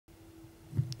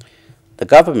the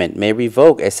government may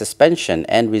revoke a suspension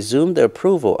and resume the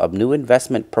approval of new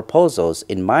investment proposals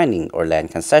in mining or land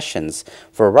concessions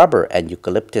for rubber and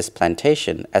eucalyptus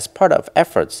plantation as part of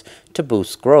efforts to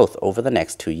boost growth over the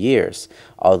next 2 years,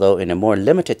 although in a more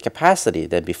limited capacity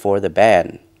than before the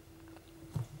ban.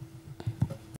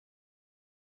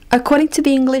 According to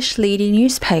the English leading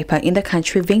newspaper in the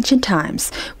country Vientiane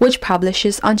Times, which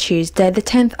publishes on Tuesday the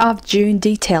 10th of June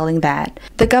detailing that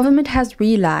the government has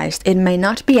realized it may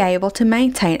not be able to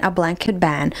maintain a blanket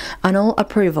ban on all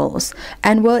approvals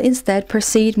and will instead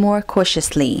proceed more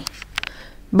cautiously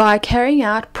by carrying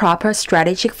out proper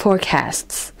strategic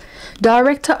forecasts.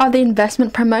 Director of the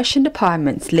Investment Promotion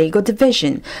Department's Legal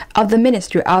Division of the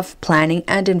Ministry of Planning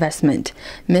and Investment,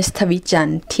 Ms.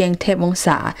 Thavichanh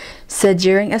Thiengthepvongsa, said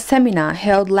during a seminar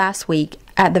held last week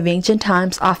at the Vientiane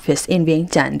Times office in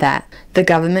Vientiane that the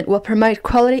government will promote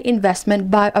quality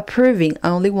investment by approving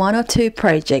only 1 or 2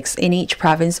 projects in each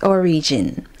province or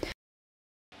region.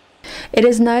 It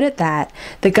is noted that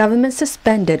the government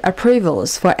suspended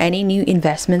approvals for any new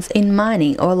investments in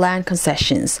mining or land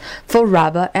concessions for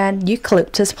rubber and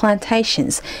eucalyptus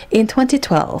plantations in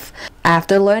 2012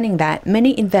 after learning that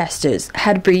many investors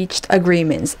had breached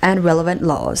agreements and relevant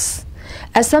laws.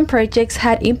 As some projects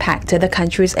had impacted the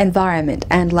country's environment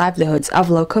and livelihoods of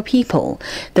local people,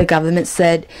 the government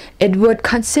said it would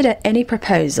consider any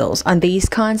proposals on these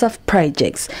kinds of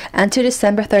projects until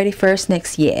December 31st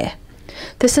next year.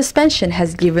 The suspension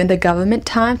has given the government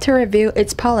time to review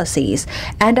its policies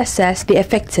and assess the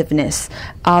effectiveness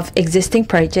of existing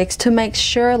projects to make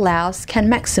sure Laos can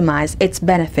maximize its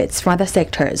benefits from the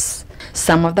sectors.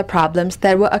 Some of the problems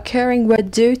that were occurring were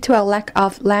due to a lack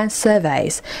of land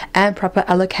surveys and proper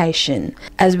allocation,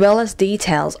 as well as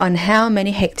details on how many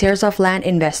hectares of land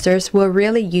investors were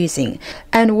really using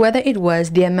and whether it was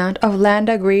the amount of land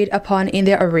agreed upon in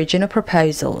their original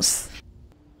proposals.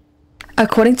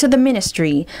 According to the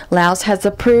ministry, Laos has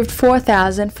approved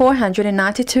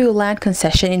 4,492 land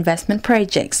concession investment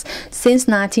projects since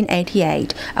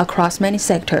 1988 across many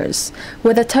sectors,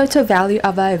 with a total value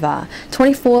of over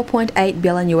 $24.8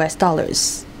 billion.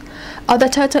 Of the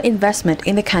total investment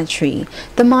in the country,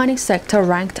 the mining sector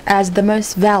ranked as the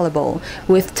most valuable,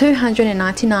 with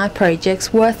 299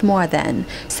 projects worth more than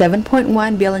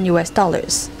 $7.1 billion.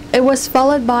 It was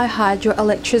followed by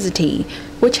hydroelectricity,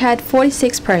 which had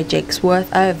 46 projects worth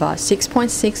over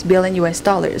 $6.6 billion,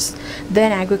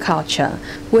 then agriculture,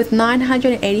 with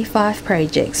 985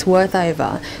 projects worth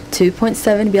over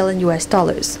 $2.7 billion,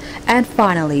 and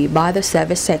finally by the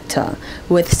service sector,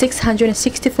 with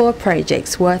 664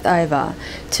 projects worth over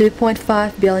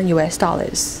 $2.5 billion.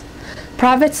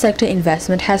 Private sector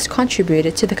investment has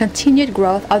contributed to the continued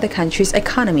growth of the country's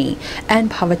economy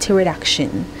and poverty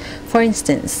reduction. For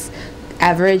instance,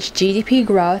 average GDP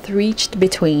growth reached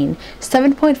between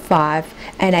 7.5%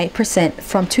 and 8%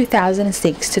 from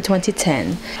 2006 to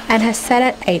 2010 and has sat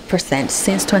at 8%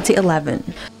 since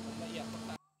 2011.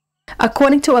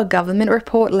 According to a government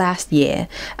report last year,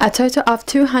 a total of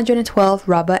 212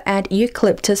 rubber and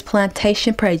eucalyptus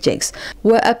plantation projects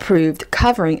were approved,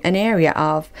 covering an area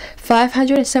of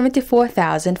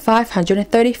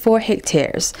 574,534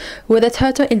 hectares, with a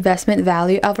total investment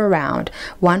value of around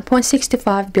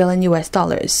 $1.65 billion.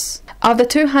 Of the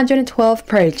 212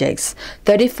 projects,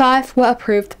 35 were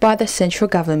approved by the central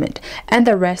government and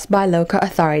the rest by local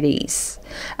authorities.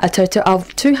 A total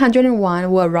of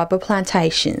 201 were rubber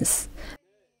plantations.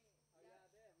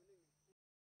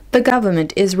 The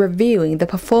government is reviewing the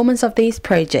performance of these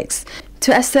projects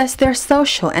to assess their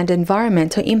social and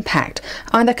environmental impact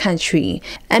on the country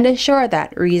and ensure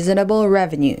that reasonable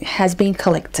revenue has been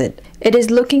collected. It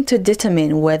is looking to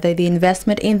determine whether the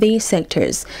investment in these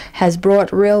sectors has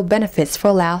brought real benefits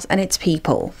for Laos and its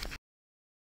people.